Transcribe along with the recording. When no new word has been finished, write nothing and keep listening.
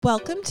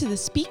Welcome to the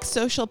Speak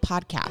Social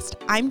podcast.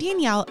 I'm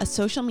Danielle, a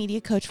social media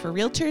coach for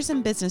realtors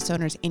and business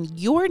owners, and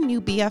your new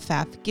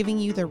BFF, giving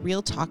you the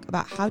real talk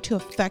about how to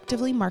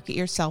effectively market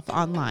yourself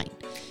online.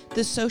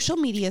 The social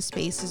media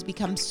space has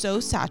become so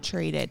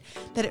saturated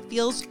that it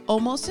feels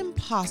almost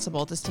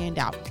impossible to stand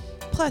out.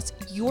 Plus,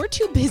 you're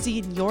too busy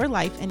in your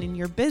life and in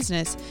your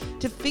business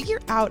to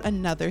figure out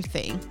another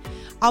thing.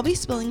 I'll be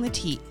spilling the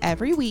tea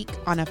every week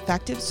on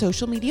effective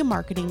social media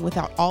marketing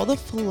without all the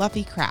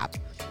fluffy crap.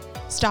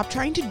 Stop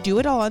trying to do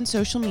it all on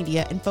social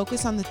media and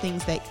focus on the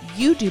things that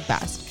you do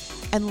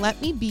best. And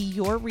let me be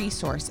your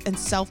resource and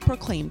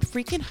self-proclaimed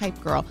freaking hype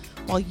girl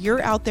while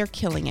you're out there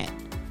killing it.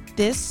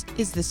 This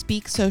is the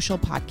Speak Social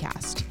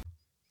podcast.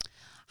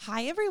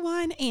 Hi,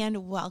 everyone,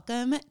 and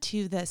welcome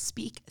to the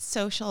Speak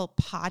Social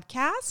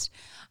podcast.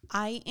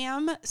 I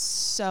am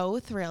so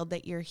thrilled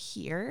that you're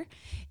here.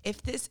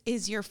 If this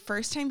is your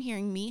first time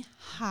hearing me,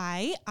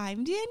 hi,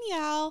 I'm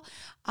Danielle.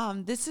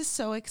 This is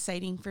so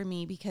exciting for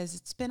me because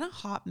it's been a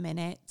hot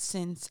minute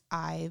since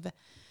I've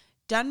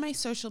done my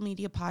social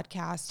media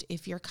podcast.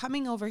 If you're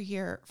coming over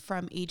here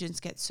from Agents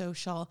Get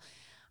Social,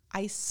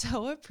 I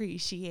so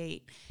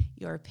appreciate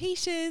your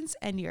patience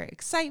and your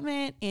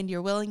excitement and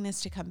your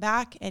willingness to come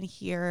back and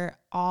hear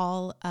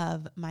all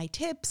of my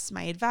tips,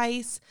 my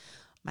advice,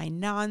 my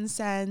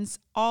nonsense,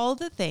 all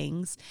the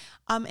things.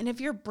 And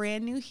if you're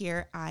brand new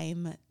here,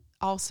 I'm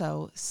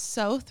also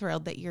so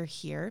thrilled that you're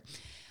here.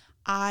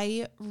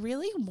 I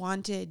really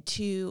wanted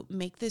to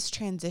make this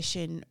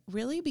transition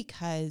really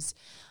because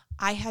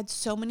I had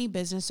so many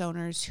business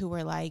owners who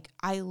were like,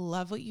 I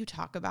love what you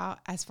talk about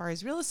as far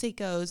as real estate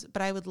goes,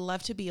 but I would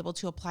love to be able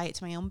to apply it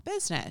to my own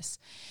business.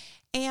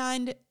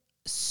 And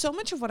so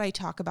much of what I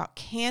talk about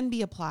can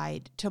be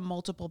applied to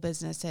multiple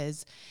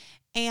businesses.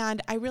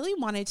 And I really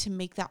wanted to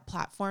make that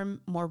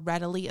platform more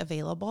readily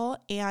available.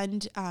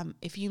 And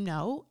if you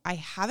know, I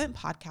haven't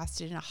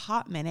podcasted in a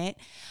hot minute.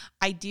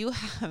 I do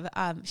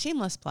have,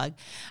 shameless plug,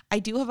 I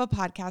do have a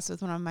podcast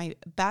with one of my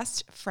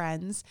best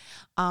friends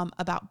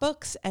about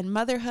books and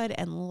motherhood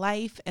and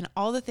life and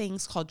all the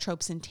things called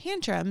Tropes and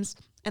Tantrums.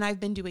 And I've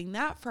been doing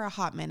that for a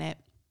hot minute,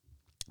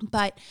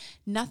 but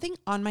nothing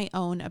on my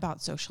own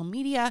about social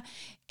media.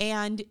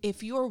 And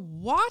if you're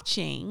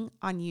watching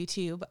on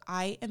YouTube,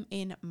 I am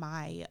in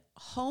my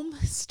home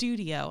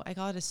studio. I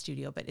call it a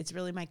studio, but it's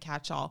really my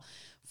catch-all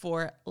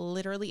for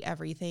literally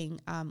everything.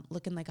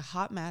 Looking like a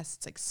hot mess.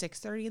 It's like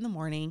 6:30 in the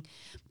morning,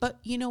 but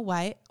you know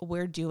what?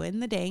 We're doing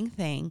the dang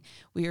thing.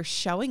 We are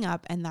showing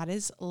up, and that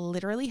is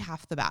literally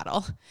half the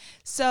battle.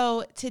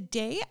 So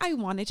today I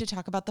wanted to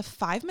talk about the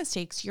 5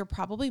 mistakes you're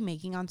probably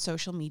making on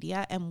social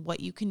media and what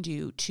you can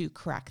do to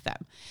correct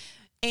them.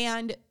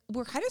 And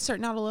we're kind of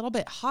starting out a little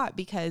bit hot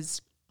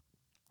because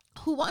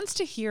who wants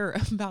to hear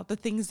about the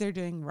things they're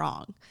doing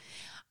wrong?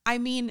 I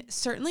mean,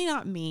 certainly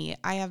not me.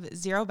 I have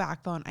zero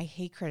backbone. I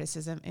hate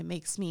criticism. It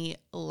makes me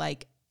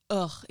like,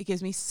 it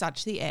gives me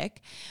such the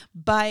ick.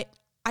 But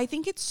I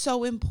think it's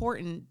so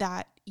important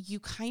that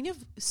you kind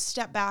of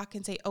step back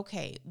and say,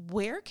 okay,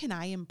 where can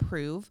I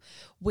improve?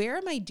 Where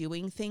am I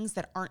doing things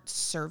that aren't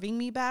serving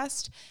me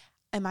best?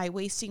 Am I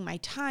wasting my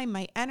time,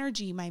 my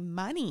energy, my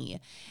money?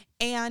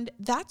 And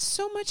that's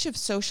so much of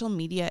social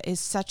media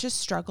is such a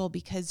struggle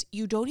because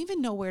you don't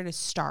even know where to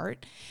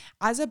start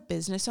as a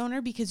business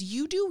owner because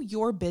you do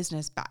your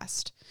business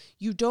best.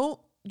 You don't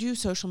do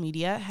social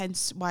media,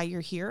 hence why you're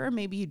here. Or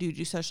maybe you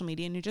do social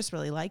media and you just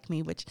really like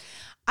me, which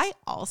I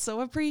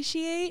also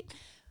appreciate.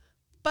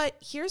 But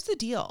here's the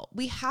deal.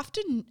 We have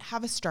to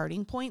have a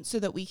starting point so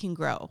that we can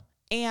grow.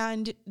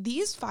 And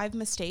these 5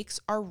 mistakes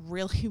are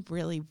really,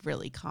 really,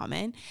 really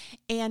common.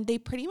 And they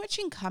pretty much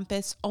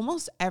encompass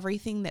almost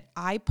everything that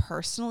I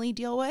personally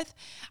deal with,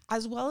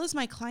 as well as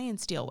my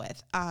clients deal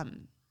with.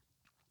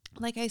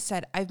 Like I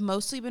said, I've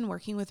mostly been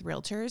working with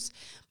realtors,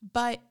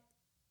 but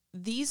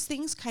these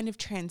things kind of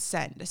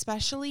transcend,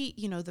 especially,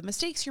 the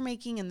mistakes you're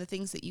making and the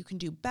things that you can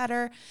do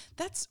better.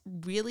 That's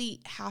really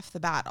half the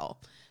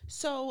battle.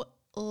 So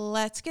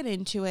let's get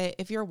into it.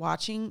 If you're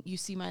watching, you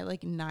see my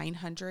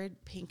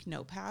 900 pink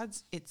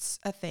notepads. It's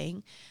a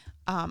thing.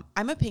 I'm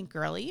a pink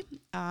girly.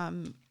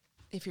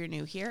 If you're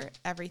new here,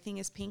 everything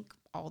is pink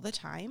all the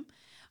time.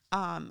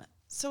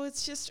 So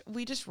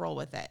we just roll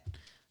with it.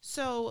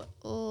 So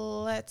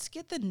let's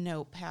get the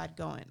notepad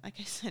going. Like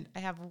I said, I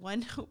have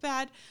one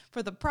notepad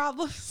for the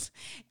problems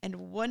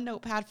and one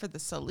notepad for the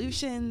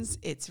solutions.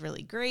 It's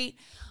really great.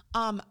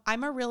 I'm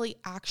a really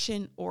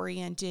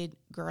action-oriented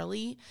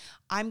girly.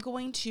 I'm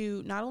going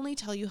to not only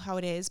tell you how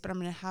it is, but I'm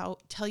going to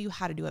tell you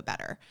how to do it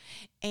better.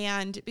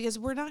 And because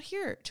we're not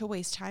here to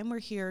waste time, we're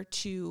here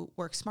to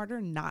work smarter,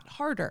 not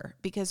harder,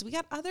 because we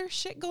got other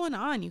shit going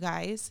on, you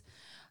guys.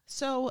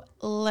 So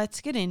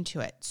let's get into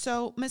it.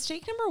 So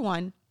mistake number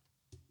 1,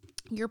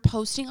 you're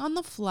posting on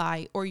the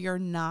fly or you're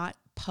not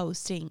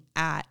posting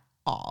at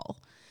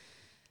all.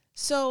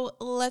 So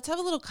let's have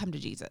a little come to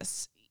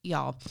Jesus,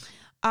 y'all.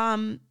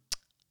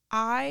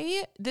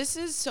 This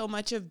is so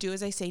much of do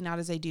as I say, not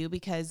as I do,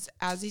 because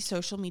as a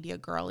social media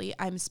girly,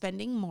 I'm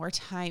spending more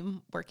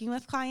time working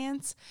with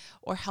clients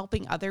or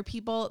helping other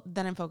people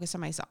than I'm focused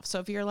on myself. So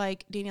if you're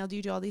like, Danielle, do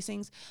you do all these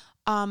things?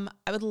 I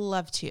would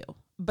love to,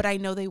 but I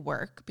know they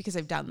work because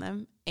I've done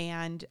them.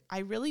 And I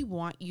really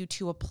want you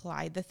to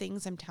apply the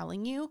things I'm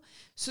telling you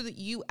so that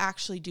you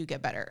actually do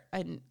get better.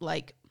 And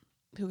like,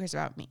 who cares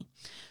about me?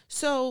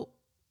 So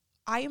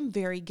I am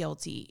very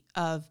guilty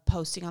of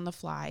posting on the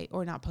fly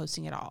or not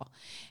posting at all.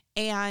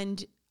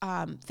 And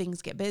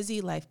things get busy,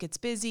 life gets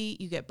busy,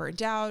 you get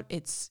burnt out.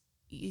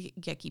 You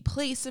get key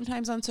placed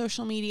sometimes on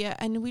social media,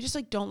 and we just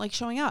like don't like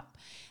showing up.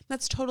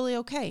 That's totally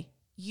okay.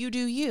 You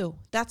do you.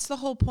 That's the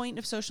whole point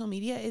of social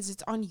media, is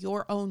it's on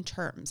your own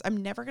terms. I'm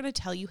never going to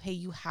tell you, hey,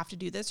 you have to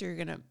do this or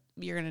you're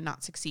going to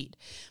not succeed.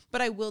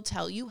 But I will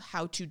tell you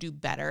how to do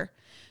better.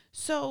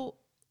 So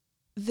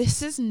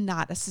this is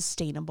not a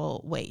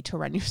sustainable way to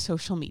run your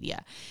social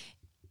media.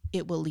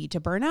 It will lead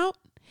to burnout.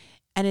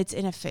 And it's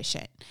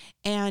inefficient.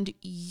 And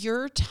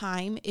your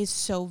time is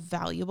so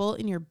valuable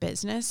in your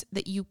business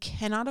that you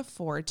cannot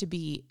afford to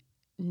be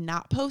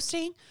not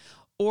posting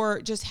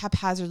or just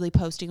haphazardly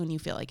posting when you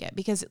feel like it,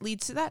 because it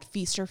leads to that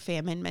feast or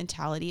famine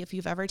mentality. If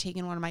you've ever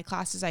taken one of my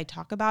classes, I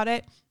talk about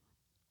it.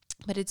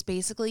 But it's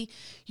basically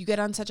you get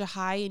on such a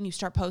high and you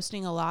start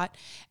posting a lot,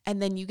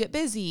 and then you get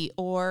busy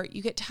or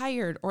you get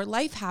tired or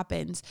life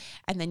happens,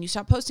 and then you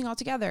stop posting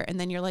altogether. And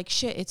then you're like,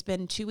 shit, it's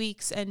been 2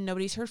 weeks and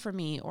nobody's heard from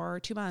me, or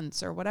 2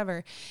 months or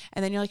whatever.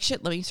 And then you're like,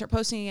 shit, let me start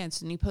posting again.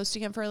 So then you post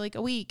again for like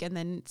a week, and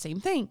then same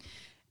thing.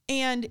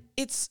 And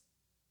it's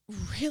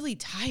really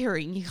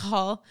tiring,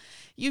 y'all.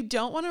 You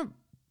don't want to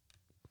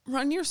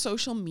run your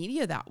social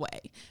media that way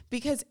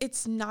because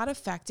it's not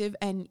effective.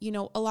 And,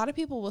 a lot of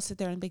people will sit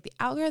there and be like, the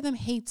algorithm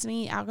hates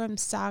me, algorithm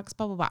sucks,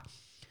 blah, blah, blah.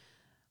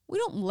 We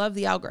don't love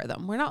the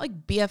algorithm. We're not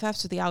like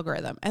BFFs with the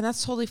algorithm, and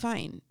that's totally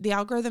fine. The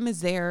algorithm is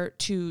there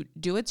to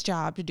do its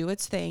job, to do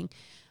its thing,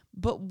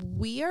 but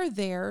we are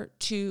there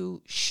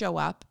to show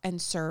up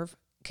and serve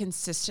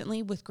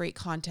consistently with great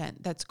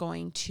content that's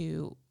going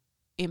to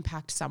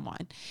impact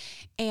someone.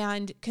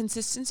 And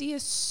consistency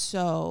is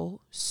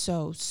so,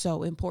 so,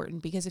 so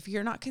important, because if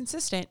you're not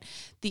consistent,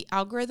 the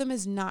algorithm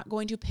is not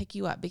going to pick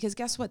you up, because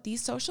guess what?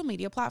 These social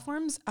media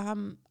platforms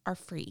are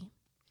free.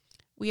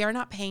 We are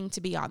not paying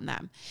to be on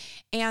them.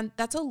 And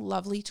that's a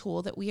lovely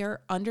tool that we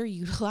are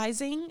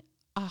underutilizing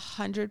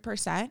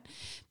 100%,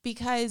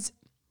 because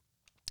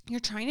you're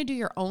trying to do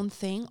your own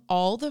thing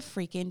all the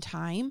freaking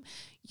time.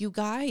 You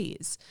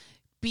guys,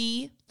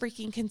 be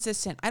freaking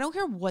consistent. I don't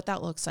care what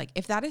that looks like.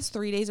 If that is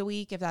 3 days a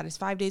week, if that is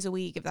 5 days a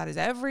week, if that is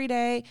every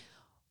day,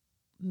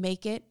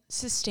 make it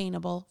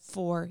sustainable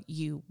for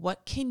you.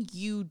 What can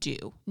you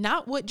do?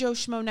 Not what Joe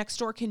Schmo next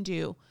door can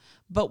do,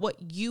 but what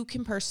you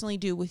can personally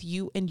do with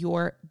you and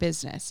your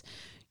business.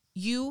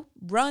 You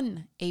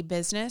run a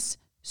business,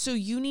 so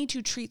you need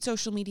to treat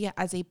social media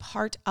as a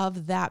part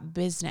of that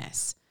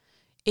business.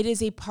 It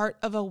is a part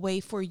of a way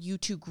for you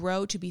to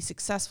grow, to be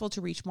successful, to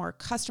reach more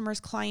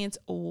customers, clients,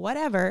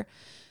 whatever.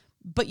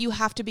 But you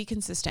have to be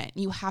consistent.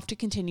 You have to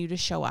continue to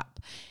show up.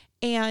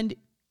 And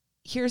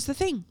here's the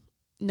thing.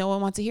 No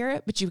one wants to hear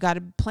it, but you've got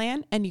to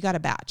plan and you got to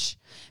batch,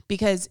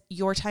 because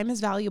your time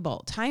is valuable.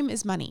 Time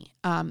is money.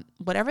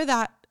 Whatever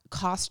that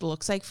cost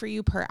looks like for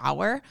you per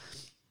hour,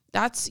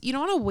 you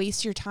don't want to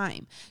waste your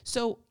time.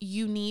 So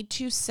you need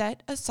to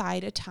set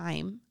aside a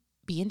time,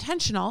 be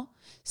intentional,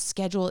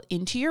 schedule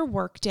into your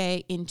work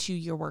day, into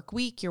your work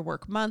week, your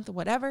work month,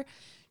 whatever,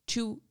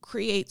 to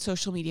create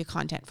social media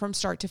content from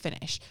start to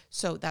finish.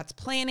 So that's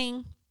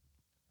planning,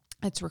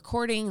 that's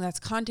recording, that's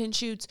content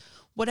shoots,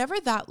 whatever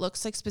that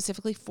looks like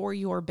specifically for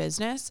your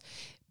business.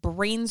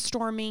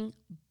 Brainstorming,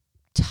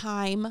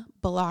 time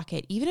block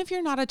it. Even if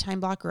you're not a time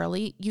block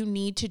girly, you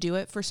need to do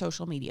it for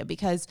social media,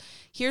 because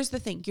here's the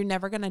thing. You're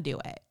never going to do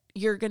it.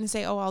 You're going to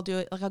say, oh, I'll do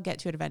it. Like, I'll get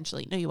to it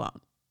eventually. No, you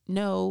won't.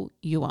 No,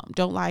 you won't.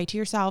 Don't lie to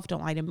yourself.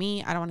 Don't lie to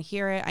me. I don't want to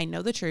hear it. I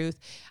know the truth.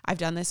 I've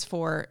done this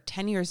for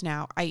 10 years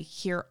now. I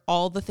hear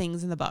all the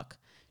things in the book.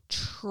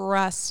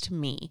 Trust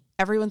me.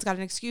 Everyone's got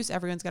an excuse.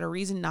 Everyone's got a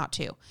reason not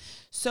to.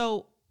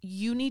 So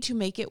you need to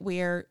make it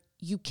where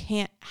you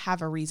can't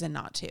have a reason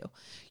not to.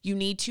 You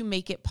need to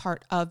make it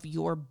part of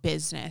your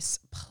business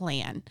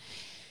plan.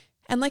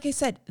 And like I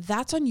said,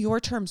 that's on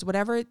your terms,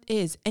 whatever it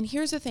is. And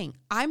here's the thing.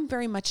 I'm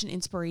very much an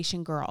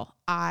inspiration girl.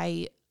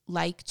 I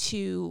like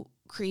to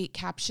create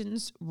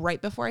captions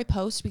right before I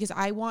post, because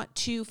I want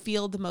to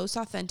feel the most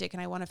authentic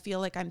and I want to feel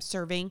like I'm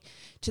serving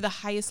to the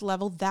highest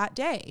level that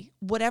day.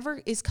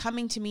 Whatever is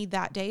coming to me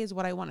that day is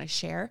what I want to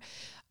share.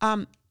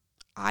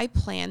 I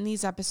plan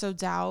these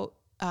episodes out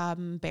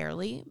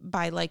barely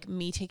by like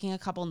me taking a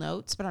couple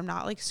notes, but I'm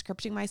not like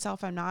scripting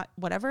myself.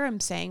 Whatever I'm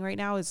saying right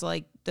now is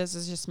like, this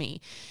is just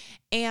me.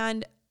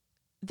 And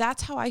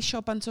that's how I show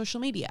up on social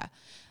media.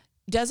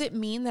 Does it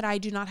mean that I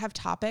do not have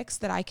topics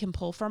that I can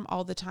pull from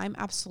all the time?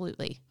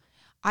 Absolutely.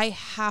 I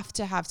have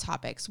to have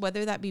topics,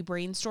 whether that be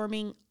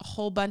brainstorming a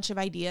whole bunch of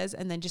ideas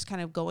and then just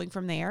kind of going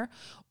from there,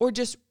 or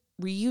just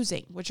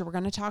reusing, which we're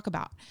going to talk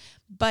about.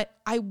 But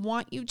I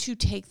want you to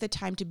take the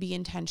time to be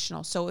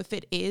intentional. So if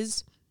it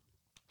is,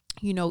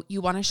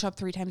 you want to show up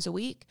 3 times a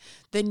week,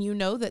 then you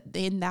know that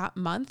in that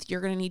month,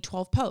 you're going to need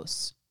 12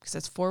 posts because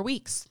that's 4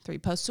 weeks, 3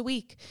 posts a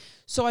week.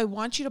 So I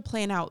want you to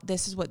plan out,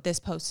 this is what this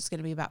post is going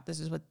to be about. This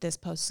is what this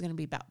post is going to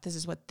be about. This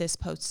is what this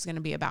post is going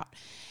to be about.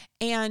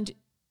 And,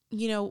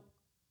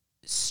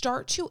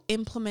 start to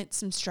implement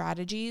some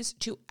strategies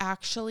to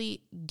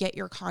actually get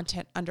your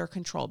content under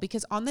control,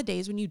 because on the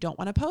days when you don't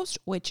want to post,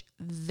 which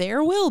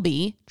there will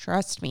be,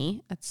 trust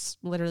me, that's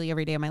literally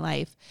every day of my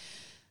life,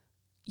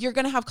 you're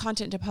going to have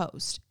content to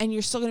post, and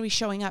you're still going to be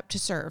showing up to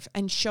serve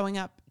and showing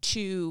up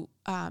to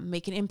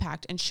make an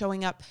impact and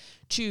showing up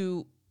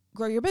to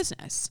grow your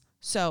business.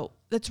 So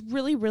that's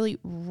really, really,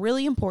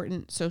 really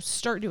important. So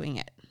start doing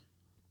it.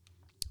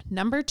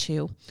 Number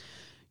 2,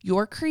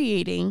 you're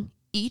creating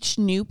each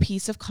new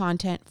piece of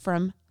content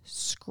from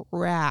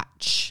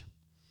scratch.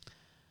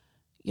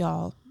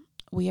 Y'all,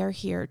 we are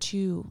here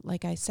to,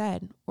 like I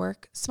said,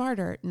 work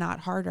smarter,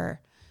 not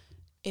harder.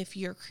 If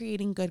you're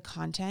creating good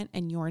content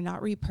and you're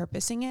not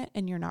repurposing it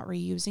and you're not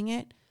reusing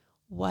it,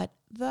 what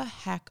the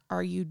heck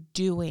are you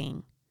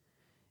doing?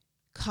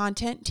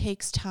 Content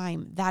takes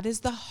time. That is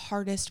the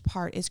hardest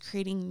part, is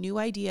creating new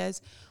ideas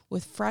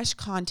with fresh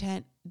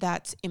content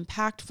that's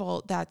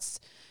impactful, that's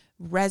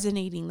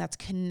resonating, that's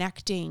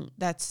connecting,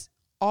 that's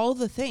all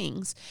the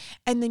things.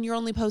 And then you're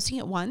only posting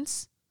it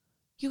once.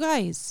 You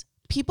guys,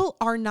 people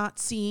are not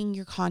seeing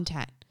your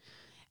content.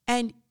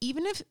 And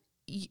even if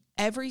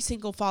every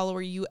single follower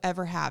you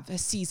ever have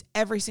sees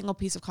every single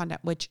piece of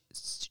content, which,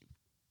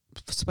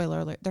 spoiler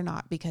alert, they're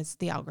not, because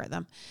the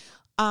algorithm,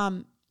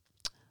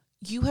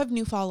 you have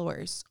new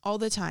followers all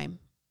the time,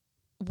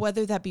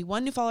 whether that be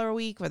 1 new follower a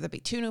week, whether that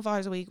be 2 new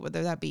followers a week,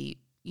 whether that be,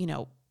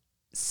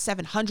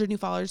 700 new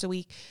followers a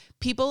week.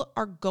 People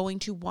are going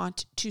to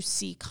want to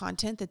see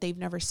content that they've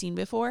never seen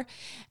before,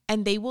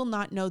 and they will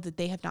not know that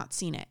they have not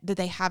seen it, that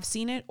they have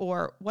seen it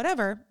or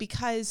whatever,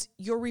 because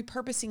you're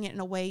repurposing it in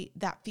a way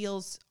that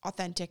feels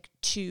authentic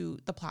to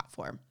the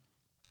platform.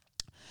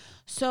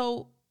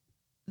 So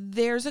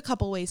there's a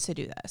couple ways to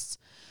do this.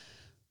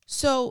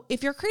 So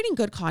if you're creating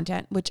good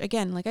content, which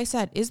again, like I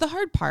said, is the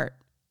hard part,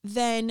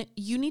 then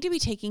you need to be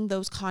taking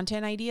those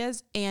content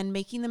ideas and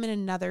making them in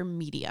another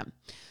medium.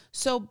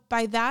 So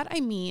by that,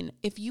 I mean,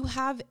 if you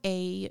have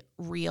a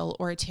reel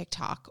or a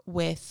TikTok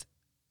with,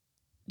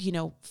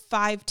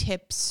 5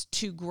 tips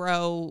to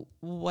grow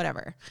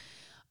whatever,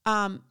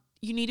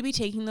 you need to be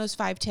taking those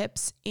 5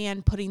 tips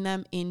and putting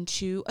them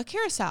into a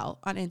carousel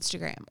on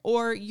Instagram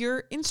or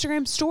your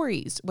Instagram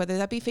stories, whether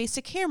that be face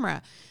to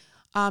camera,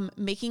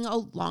 making a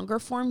longer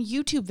form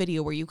YouTube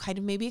video where you kind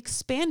of maybe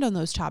expand on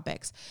those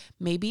topics,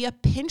 maybe a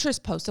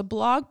Pinterest post, a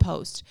blog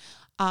post,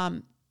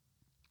 a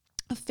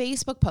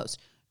Facebook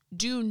post.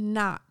 Do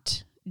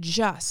not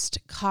just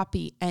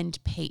copy and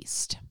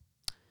paste,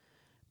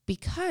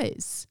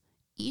 because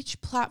each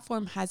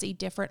platform has a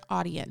different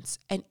audience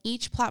and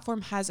each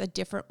platform has a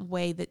different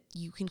way that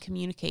you can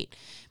communicate.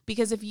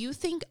 Because if you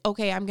think,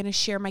 okay, I'm going to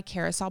share my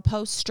carousel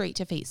post straight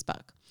to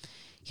Facebook,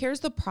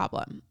 here's the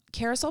problem.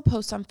 Carousel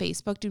posts on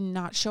Facebook do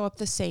not show up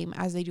the same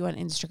as they do on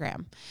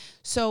Instagram.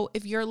 So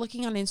if you're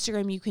looking on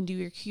Instagram, you can do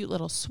your cute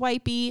little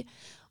swipey,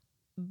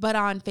 but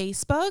on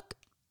Facebook,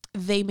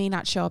 they may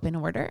not show up in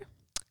order.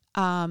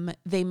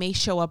 They may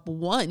show up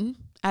one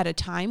at a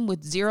time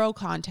with 0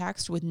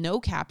 context, with no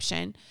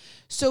caption.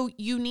 So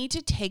you need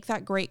to take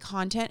that great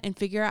content and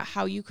figure out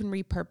how you can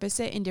repurpose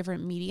it in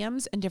different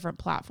mediums and different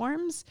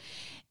platforms.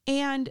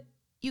 And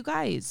you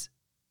guys,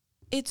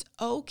 it's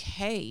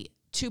okay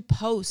to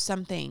post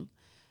something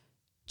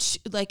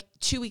like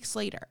 2 weeks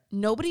later.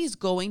 Nobody's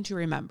going to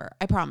remember.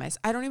 I promise.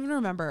 I don't even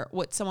remember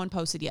what someone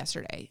posted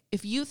yesterday.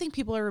 If you think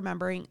people are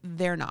remembering,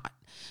 they're not.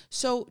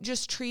 So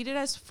just treat it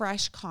as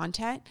fresh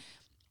content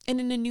and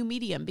in a new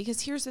medium,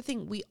 because here's the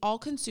thing. We all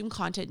consume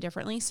content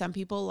differently. Some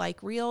people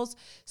like reels.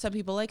 Some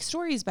people like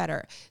stories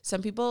better.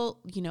 Some people,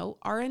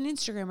 are on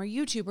Instagram or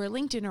YouTube or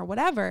LinkedIn or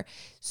whatever.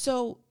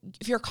 So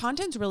if your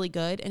content's really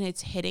good and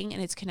it's hitting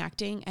and it's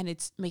connecting and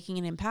it's making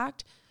an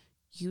impact,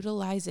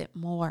 utilize it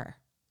more.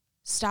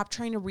 Stop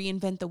trying to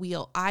reinvent the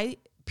wheel.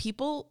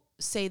 People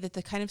say that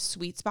the kind of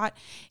sweet spot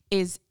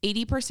is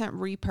 80%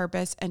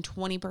 repurpose and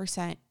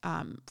 20%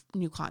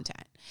 new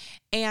content.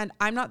 And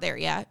I'm not there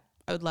yet.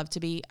 I would love to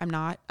be. I'm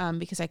not,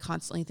 because I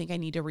constantly think I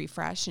need to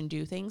refresh and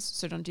do things.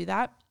 So don't do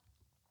that,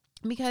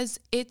 because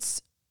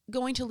it's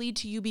going to lead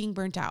to you being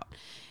burnt out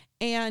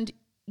and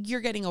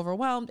you're getting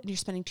overwhelmed and you're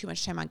spending too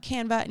much time on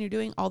Canva and you're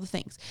doing all the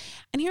things.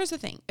 And here's the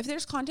thing. If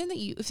there's content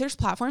if there's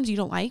platforms you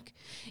don't like,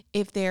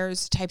 if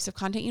there's types of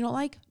content you don't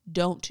like,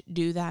 don't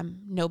do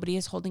them. Nobody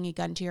is holding a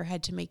gun to your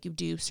head to make you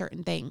do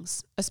certain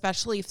things,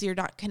 especially if you're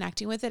not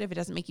connecting with it. If it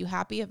doesn't make you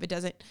happy, if it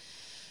doesn't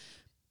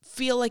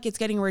feel like it's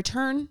getting a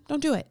return,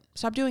 don't do it.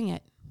 Stop doing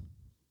it.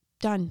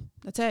 Done.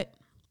 That's it.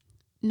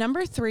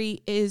 Number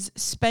 3 is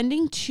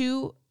spending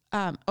too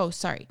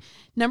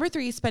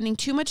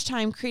much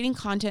time creating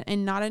content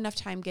and not enough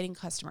time getting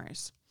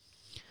customers.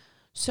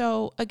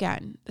 So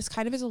again, this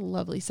kind of is a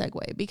lovely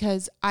segue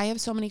because I have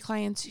so many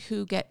clients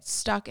who get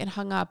stuck and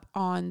hung up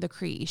on the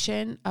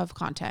creation of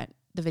content,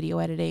 the video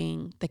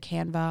editing, the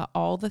Canva,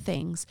 all the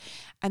things.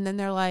 And then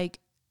they're like,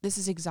 this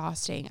is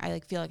exhausting. I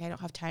feel like I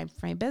don't have time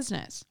for my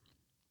business.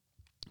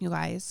 You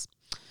guys,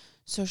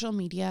 social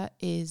media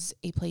is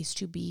a place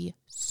to be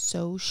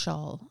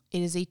social.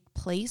 It is a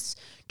place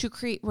to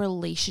create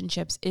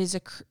relationships. It is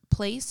a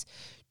place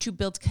to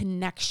build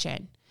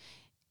connection.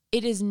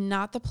 It is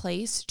not the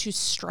place to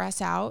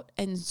stress out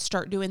and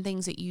start doing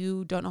things that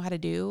you don't know how to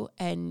do.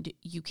 And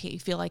you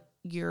can't feel like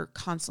you're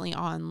constantly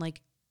on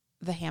like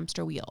the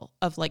hamster wheel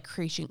of like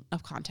creation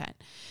of content.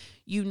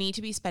 You need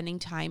to be spending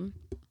time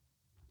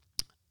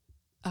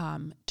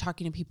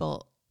talking to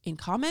people in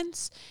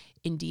comments,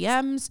 in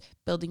DMs,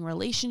 building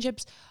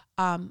relationships.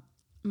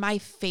 My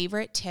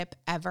favorite tip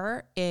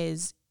ever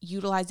is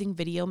utilizing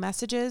video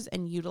messages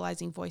and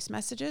utilizing voice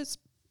messages,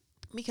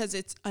 because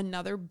it's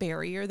another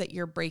barrier that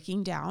you're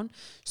breaking down.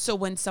 So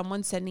when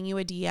someone's sending you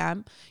a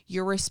DM,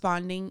 you're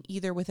responding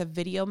either with a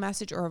video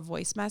message or a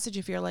voice message.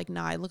 If you're like,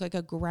 nah, I look like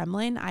a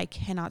gremlin, I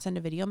cannot send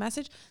a video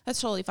message,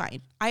 that's totally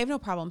fine. I have no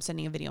problem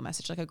sending a video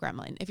message like a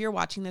gremlin. If you're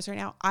watching this right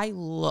now, I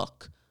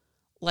look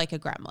like a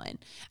gremlin,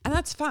 and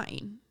that's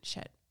fine.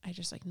 Shit, I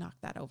just like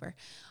knocked that over.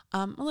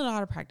 A little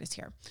out of practice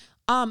here.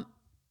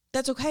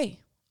 That's okay.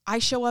 I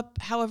show up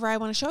however I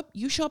want to show up.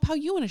 You show up how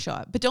you want to show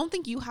up, but don't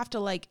think you have to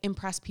like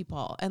impress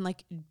people and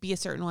like be a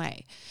certain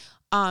way.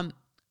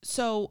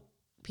 So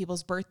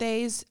people's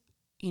birthdays,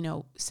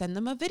 send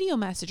them a video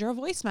message or a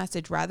voice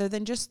message rather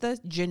than just the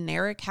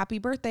generic happy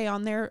birthday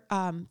on their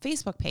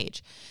Facebook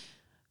page.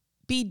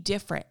 Be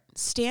different,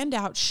 stand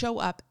out, show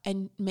up,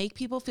 and make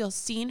people feel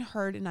seen,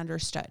 heard, and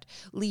understood.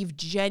 Leave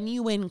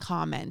genuine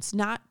comments,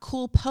 not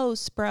cool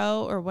posts,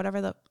 bro, or whatever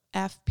the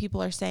F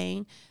people are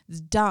saying. It's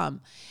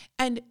dumb.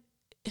 And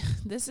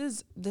this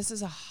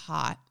is a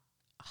hot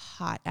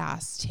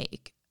ass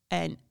take.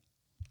 And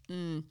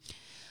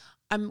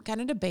I'm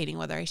kind of debating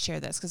whether I share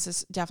this, because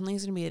this definitely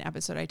is going to be an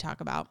episode I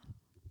talk about.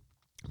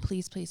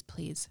 Please, please,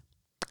 please,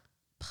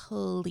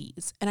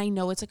 please. And I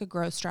know it's like a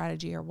growth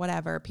strategy or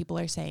whatever people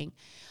are saying.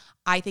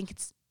 I think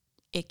it's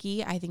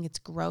icky. I think it's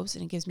gross,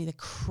 and it gives me the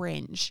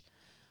cringe.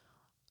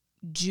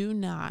 Do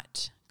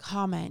not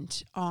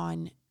comment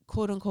on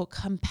quote unquote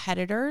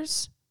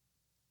competitors.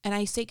 And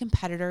I say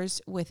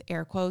competitors with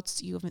air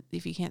quotes,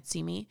 if you can't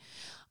see me,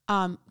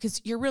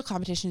 because your real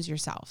competition is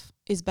yourself,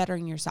 is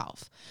bettering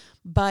yourself.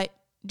 But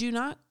do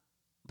not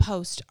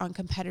post on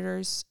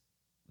competitors'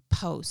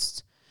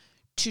 posts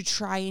to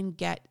try and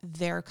get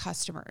their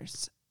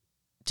customers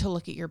to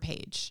look at your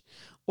page,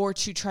 or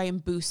to try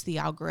and boost the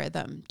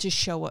algorithm to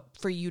show up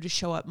for you to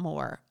show up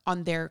more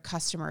on their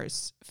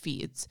customers'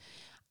 feeds.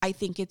 I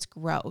think it's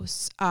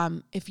gross.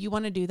 If you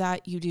want to do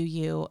that, you do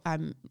you.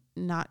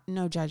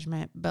 No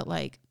judgment, but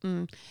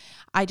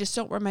I just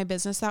don't run my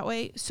business that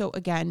way. So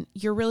again,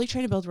 you're really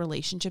trying to build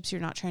relationships.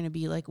 You're not trying to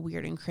be like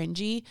weird and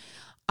cringy.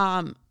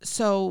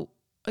 So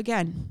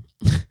again,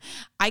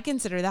 I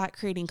consider that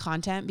creating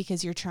content,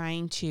 because you're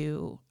trying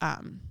to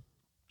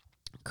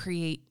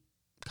create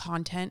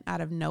content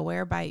out of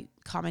nowhere by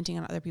commenting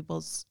on other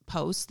people's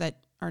posts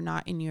that are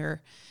not in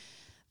your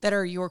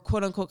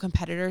quote unquote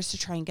competitors to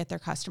try and get their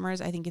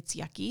customers. I think it's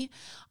yucky.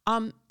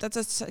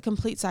 That's a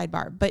complete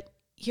sidebar, but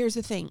here's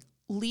the thing.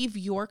 Leave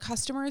your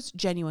customers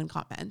genuine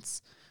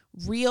comments,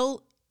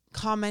 real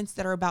comments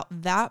that are about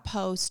that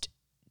post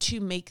to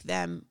make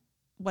them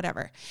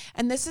whatever.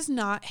 And this is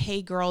not,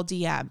 hey girl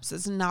DMs.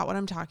 This is not what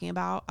I'm talking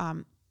about.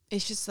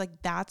 It's just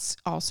like, that's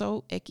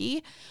also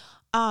icky.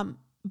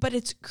 But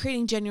it's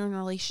creating genuine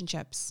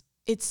relationships.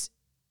 It's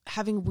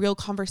having real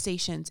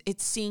conversations.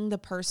 It's seeing the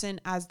person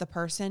as the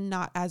person,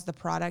 not as the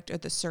product or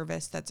the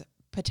service that's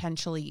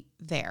potentially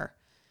there.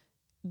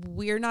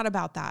 We're not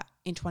about that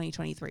in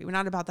 2023. We're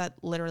not about that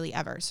literally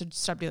ever. So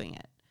stop doing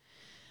it.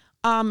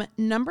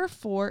 Number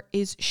 4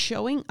 is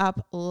showing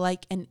up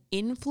like an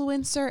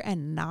influencer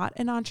and not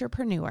an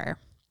entrepreneur.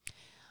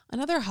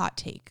 Another hot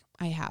take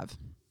I have.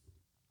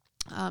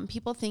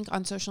 People think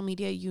on social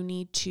media you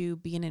need to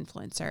be an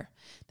influencer,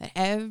 that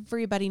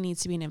everybody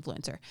needs to be an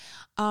influencer.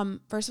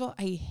 First of all,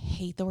 I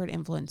hate the word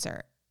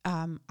influencer.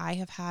 I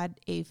had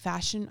a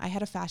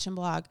fashion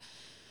blog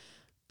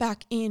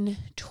back in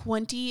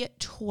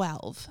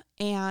 2012.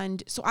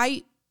 And so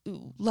I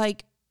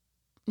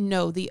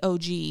know the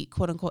OG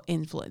quote unquote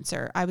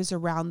influencer. I was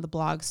around the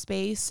blog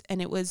space,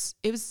 and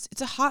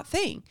it's a hot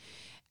thing.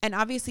 And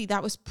obviously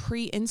that was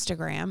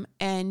pre-Instagram,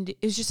 and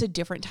it was just a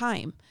different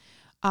time.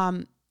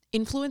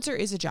 Influencer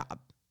is a job.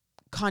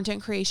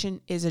 Content creation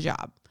is a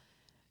job.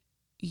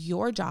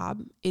 Your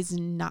job is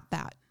not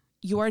that.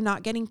 You are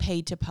not getting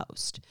paid to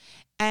post.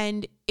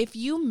 And if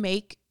you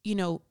make,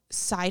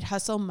 side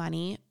hustle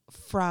money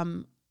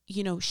from,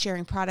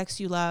 sharing products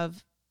you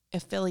love,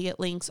 affiliate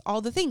links,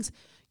 all the things,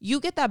 you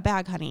get that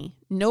bag, honey.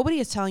 Nobody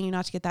is telling you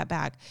not to get that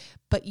bag,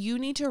 but you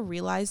need to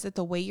realize that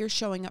the way you're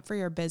showing up for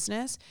your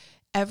business,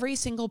 every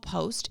single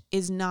post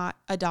is not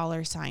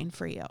 $sign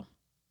for you.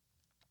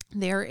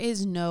 There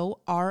is no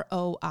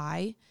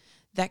ROI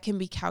that can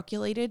be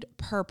calculated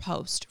per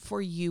post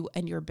for you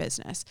and your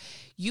business.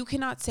 You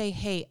cannot say,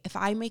 hey, if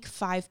I make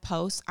 5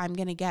 posts, I'm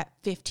going to get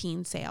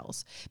 15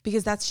 sales,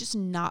 because that's just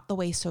not the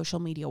way social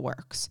media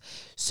works.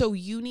 So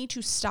you need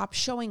to stop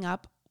showing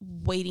up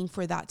waiting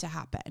for that to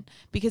happen,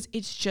 because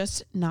it's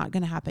just not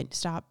going to happen.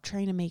 Stop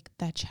trying to make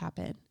that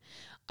happen.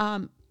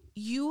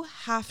 You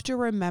have to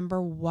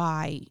remember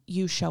why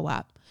you show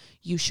up.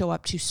 You show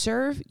up to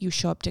serve, you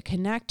show up to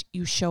connect,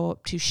 you show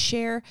up to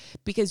share,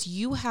 because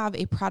you have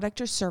a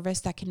product or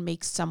service that can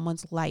make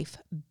someone's life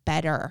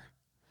better.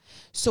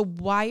 So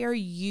why are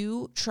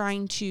you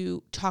trying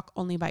to talk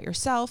only about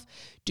yourself,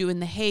 doing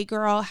the, hey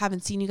girl,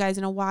 haven't seen you guys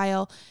in a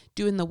while,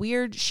 doing the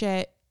weird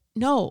shit?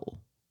 No.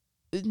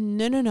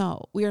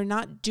 We are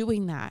not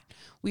doing that.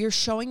 We are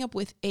showing up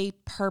with a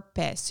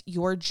purpose.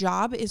 Your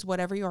job is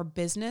whatever your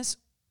business,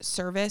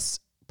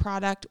 service,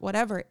 product,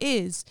 whatever it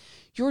is,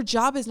 your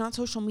job is not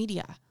social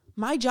media.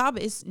 My job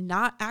is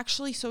not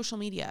actually social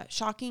media.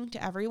 Shocking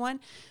to everyone.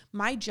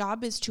 My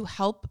job is to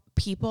help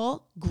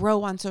people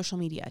grow on social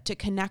media, to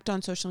connect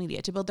on social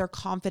media, to build their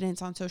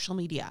confidence on social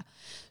media.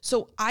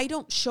 So I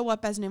don't show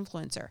up as an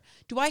influencer.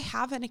 Do I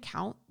have an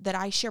account that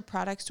I share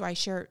products? Do I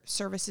share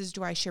services?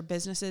 Do I share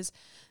businesses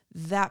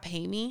that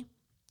pay me?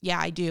 Yeah,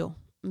 I do.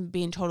 I'm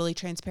being totally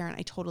transparent.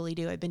 I totally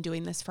do. I've been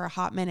doing this for a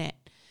hot minute.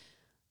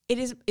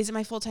 Is it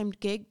my full-time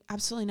gig?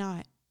 Absolutely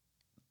not.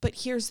 But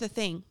here's the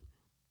thing.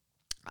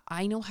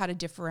 I know how to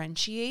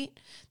differentiate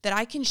that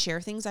I can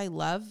share things I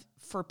love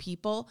for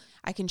people.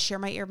 I can share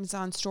my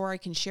Amazon store. I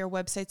can share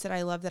websites that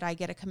I love that I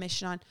get a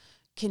commission on.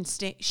 Can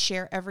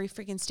share every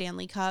freaking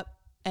Stanley Cup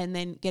and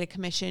then get a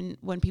commission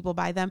when people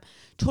buy them.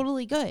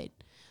 Totally good.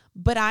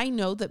 But I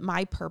know that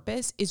my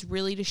purpose is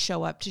really to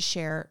show up to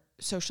share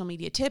social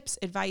media tips,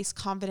 advice,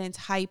 confidence,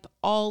 hype,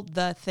 all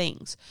the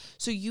things.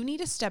 So you need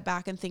to step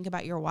back and think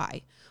about your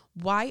why.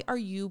 Why are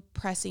you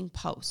pressing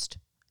post?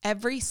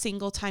 Every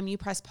single time you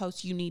press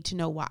post, you need to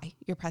know why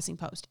you're pressing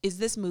post. Is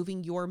this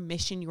moving your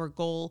mission, your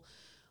goal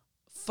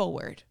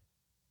forward?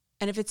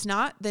 And if it's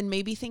not, then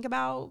maybe think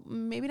about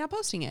maybe not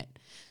posting it.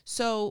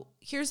 So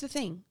here's the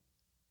thing.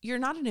 You're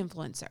not an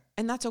influencer,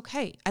 and that's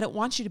okay. I don't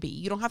want you to be.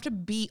 You don't have to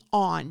be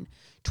on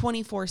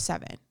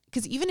 24/7,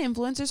 because even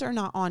influencers are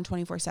not on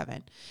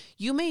 24/7.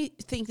 You may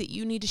think that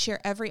you need to share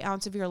every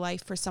ounce of your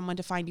life for someone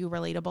to find you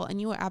relatable, and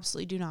you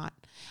absolutely do not.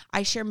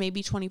 I share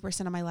maybe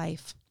 20% of my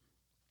life,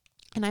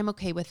 and I'm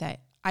okay with it.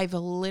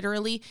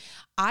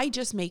 I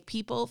just make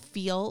people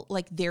feel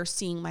like they're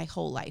seeing my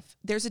whole life.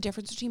 There's a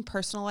difference between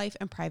personal life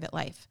and private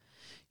life.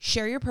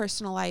 Share your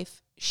personal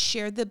life,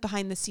 share the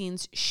behind the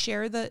scenes,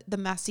 share the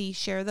messy,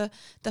 share the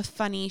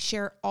funny,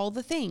 share all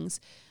the things,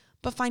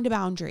 but find a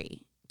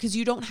boundary, because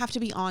you don't have to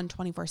be on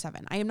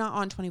 24/7. I am not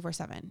on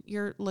 24/7.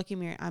 You're looking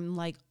at me, I'm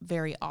like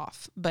very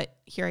off, but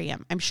here I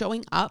am. I'm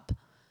showing up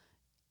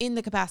in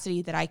the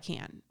capacity that I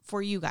can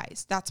for you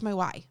guys. That's my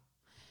why.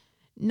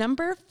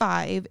 Number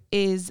 5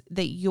 is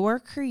that you're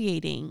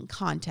creating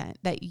content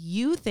that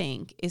you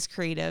think is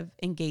creative,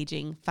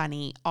 engaging,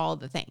 funny, all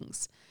the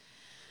things.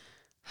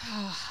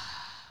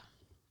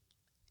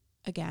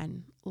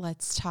 Again,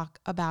 let's talk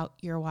about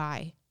your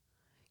why.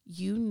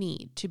 You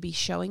need to be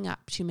showing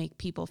up to make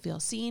people feel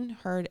seen,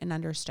 heard, and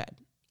understood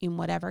in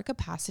whatever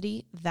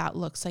capacity that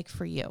looks like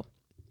for you.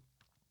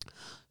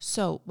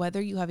 So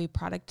whether you have a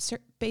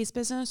product-based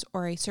business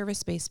or a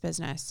service-based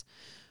business,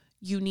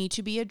 you need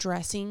to be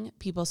addressing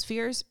people's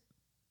fears,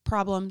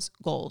 problems,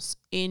 goals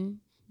in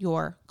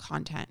your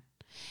content.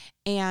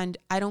 And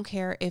I don't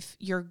care if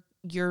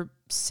you're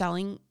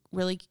selling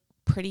really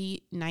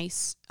pretty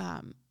nice,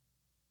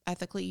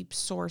 ethically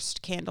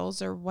sourced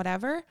candles or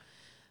whatever.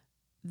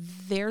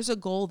 There's a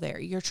goal there.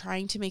 You're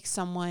trying to make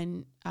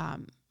someone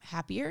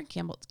happier.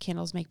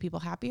 Candles make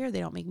people happier. They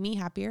don't make me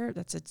happier.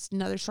 It's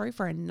another story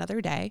for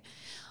another day.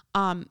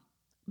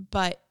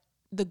 But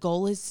the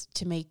goal is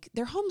to make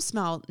their home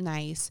smell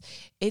nice.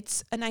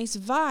 It's a nice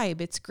vibe.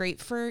 It's great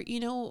for,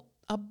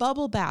 a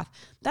bubble bath.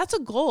 That's a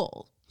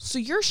goal. So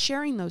you're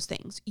sharing those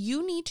things.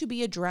 You need to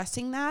be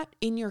addressing that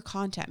in your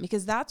content,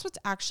 because that's what's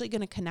actually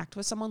going to connect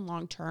with someone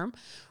long-term,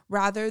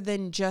 rather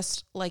than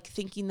just like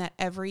thinking that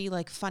every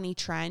like funny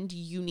trend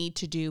you need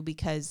to do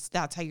because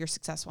that's how you're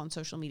successful on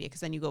social media, because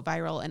then you go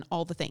viral and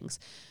all the things.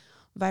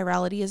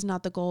 Virality is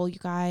not the goal, you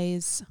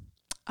guys.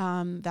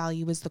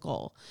 Value is the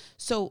goal.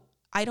 So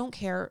I don't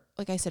care.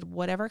 Like I said,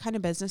 whatever kind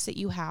of business that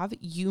you have,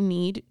 you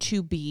need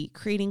to be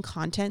creating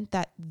content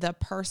that the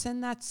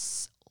person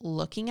that's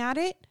looking at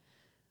it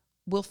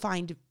will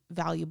find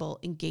valuable,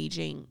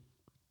 engaging,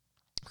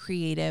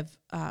 creative,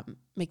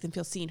 make them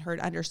feel seen, heard,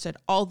 understood,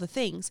 all the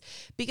things,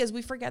 because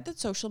we forget that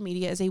social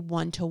media is a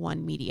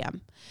one-to-one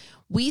medium.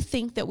 We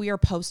think that we are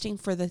posting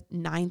for the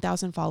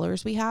 9,000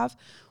 followers we have.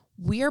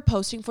 We are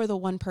posting for the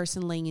one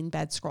person laying in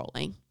bed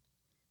scrolling,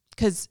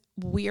 because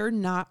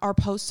our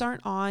posts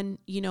aren't on,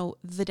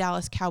 the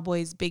Dallas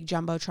Cowboys big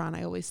Jumbotron.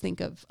 I always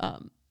think of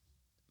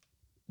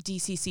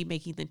DCC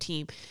making the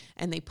team,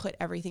 and they put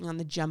everything on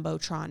the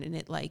Jumbotron, and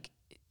it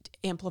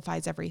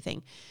amplifies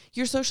everything.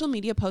 Your social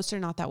media posts are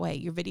not that way.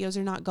 Your videos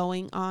are not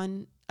going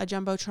on a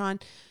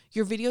Jumbotron.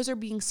 Your videos are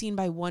being seen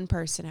by one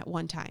person at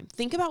one time.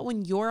 Think about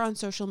when you're on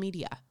social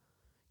media.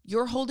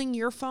 You're holding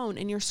your phone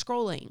and you're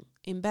scrolling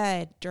in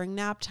bed during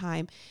nap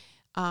time,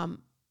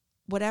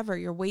 whatever.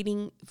 You're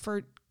waiting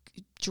for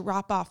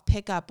drop off,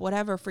 pick up,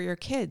 whatever for your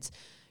kids.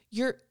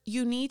 You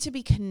need to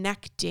be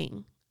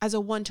connecting as a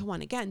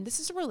one-to-one. Again, this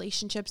is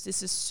relationships.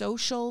 This is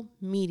social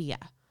media.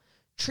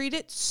 Treat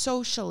it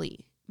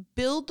socially.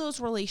 Build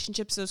those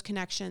relationships, those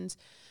connections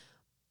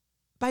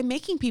by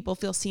making people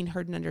feel seen,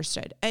 heard, and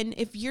understood. And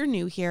if you're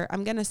new here,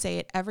 I'm going to say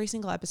it every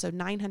single episode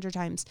 900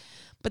 times,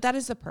 but that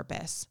is the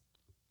purpose.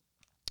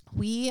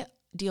 We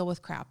deal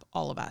with crap,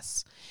 all of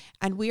us,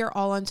 and we are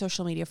all on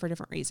social media for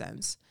different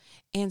reasons.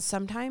 And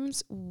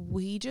sometimes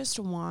we just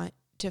want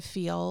to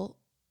feel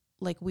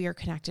like we are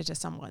connected to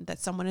someone, that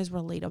someone is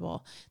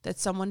relatable, that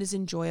someone is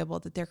enjoyable,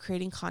 that they're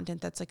creating content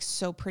that's like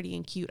so pretty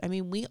and cute. I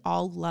mean, we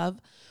all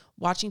love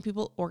watching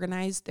people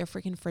organize their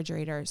freaking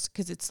refrigerators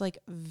because it's like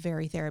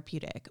very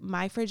therapeutic.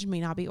 My fridge may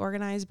not be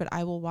organized, but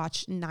I will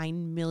watch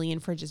 9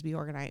 million fridges be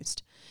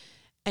organized.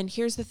 And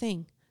here's the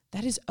thing,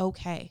 that is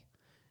okay.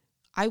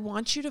 I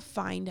want you to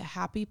find a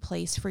happy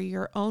place for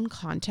your own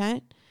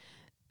content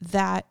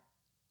that,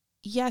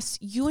 yes,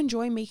 you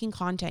enjoy making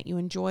content, you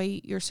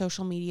enjoy your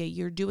social media,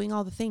 you're doing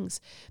all the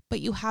things, but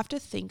you have to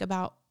think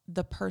about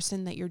the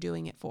person that you're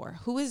doing it for.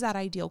 Who is that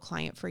ideal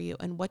client for you,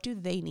 and what do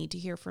they need to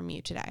hear from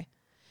you today?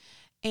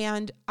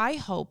 And I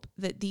hope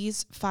that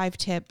these 5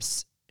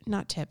 tips,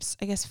 not tips,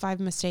 I guess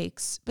 5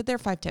 mistakes, but they're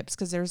 5 tips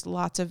because there's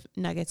lots of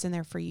nuggets in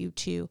there for you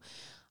to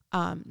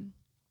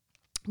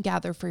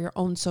gather for your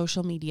own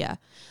social media.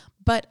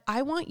 But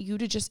I want you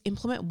to just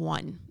implement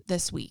one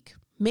this week.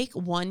 Make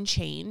one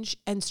change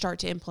and start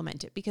to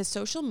implement it, because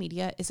social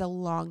media is a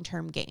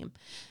long-term game.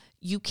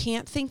 You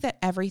can't think that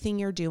everything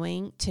you're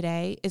doing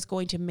today is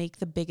going to make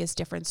the biggest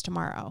difference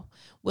tomorrow.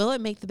 Will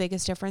it make the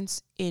biggest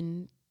difference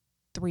in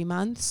 3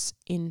 months,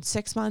 in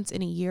 6 months,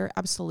 in a year?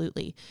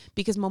 Absolutely.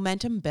 Because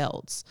momentum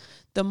builds.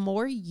 The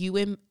more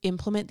you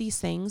implement these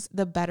things,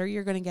 the better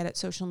you're going to get at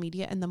social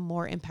media and the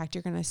more impact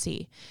you're going to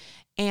see.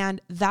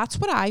 And that's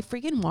what I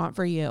freaking want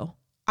for you.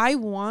 I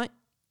want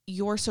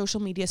your social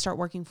media start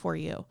working for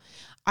you.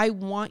 I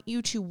want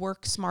you to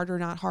work smarter,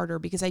 not harder,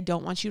 because I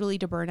don't want you to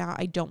lead to burnout.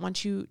 I don't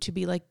want you to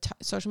be like,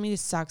 social media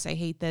sucks. I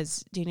hate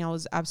this. Danielle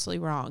was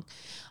absolutely wrong.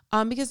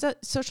 Because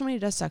social media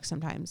does suck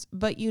sometimes.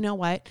 But you know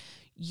what?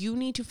 You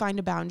need to find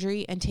a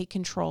boundary and take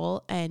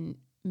control and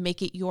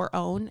make it your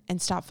own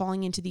and stop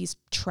falling into these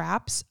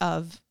traps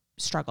of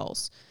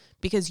struggles,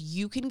 because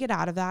you can get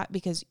out of that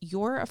because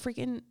you're a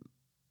freaking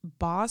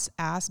boss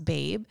ass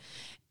babe.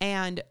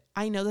 And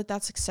I know that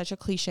that's like such a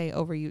cliche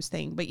overused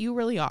thing, but you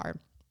really are.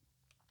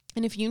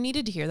 And if you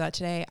needed to hear that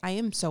today, I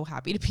am so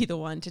happy to be the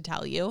one to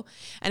tell you.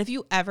 And if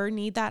you ever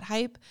need that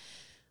hype,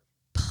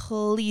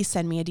 please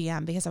send me a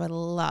DM, because I would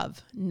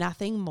love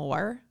nothing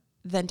more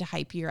than to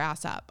hype your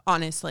ass up.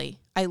 Honestly,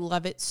 I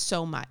love it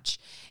so much.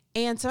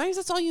 And sometimes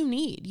that's all you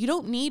need. You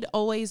don't need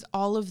always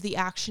all of the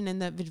action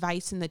and the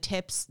advice and the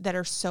tips that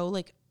are so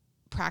like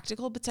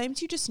practical, but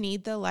sometimes you just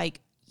need the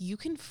like, you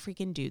can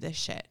freaking do this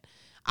shit.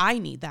 I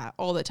need that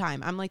all the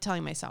time. I'm like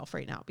telling myself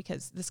right now,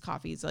 because this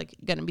coffee is like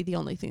going to be the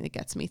only thing that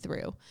gets me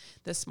through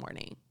this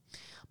morning.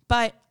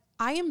 But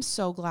I am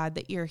so glad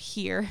that you're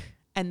here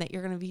and that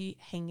you're going to be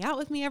hanging out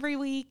with me every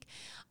week.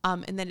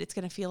 And that it's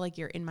going to feel like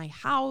you're in my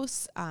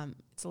house.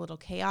 It's a little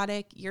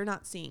chaotic. You're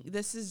not seeing,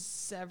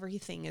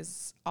 everything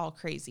is all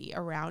crazy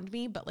around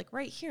me. But like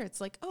right here, it's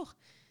like, oh,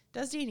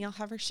 does Danielle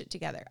have her shit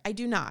together? I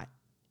do not.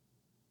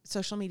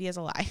 Social media is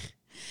a lie.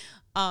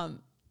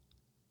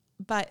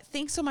 But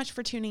thanks so much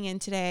for tuning in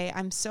today.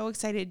 I'm so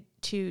excited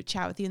to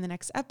chat with you in the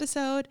next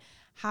episode.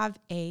 Have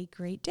a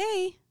great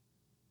day.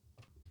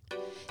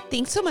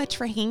 Thanks so much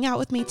for hanging out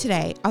with me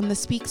today on the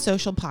Speak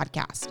Social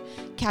Podcast.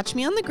 Catch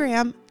me on the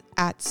gram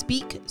at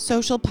Speak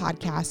Social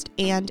Podcast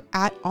and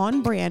at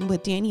On Brand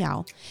with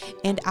Danielle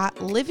and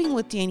at Living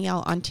with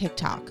Danielle on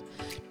TikTok.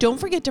 Don't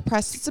forget to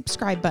press the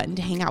subscribe button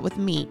to hang out with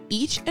me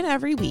each and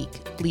every week.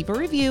 Leave a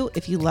review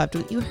if you loved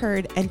what you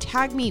heard and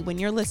tag me when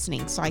you're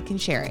listening so I can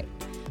share it.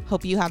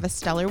 Hope you have a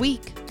stellar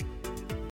week.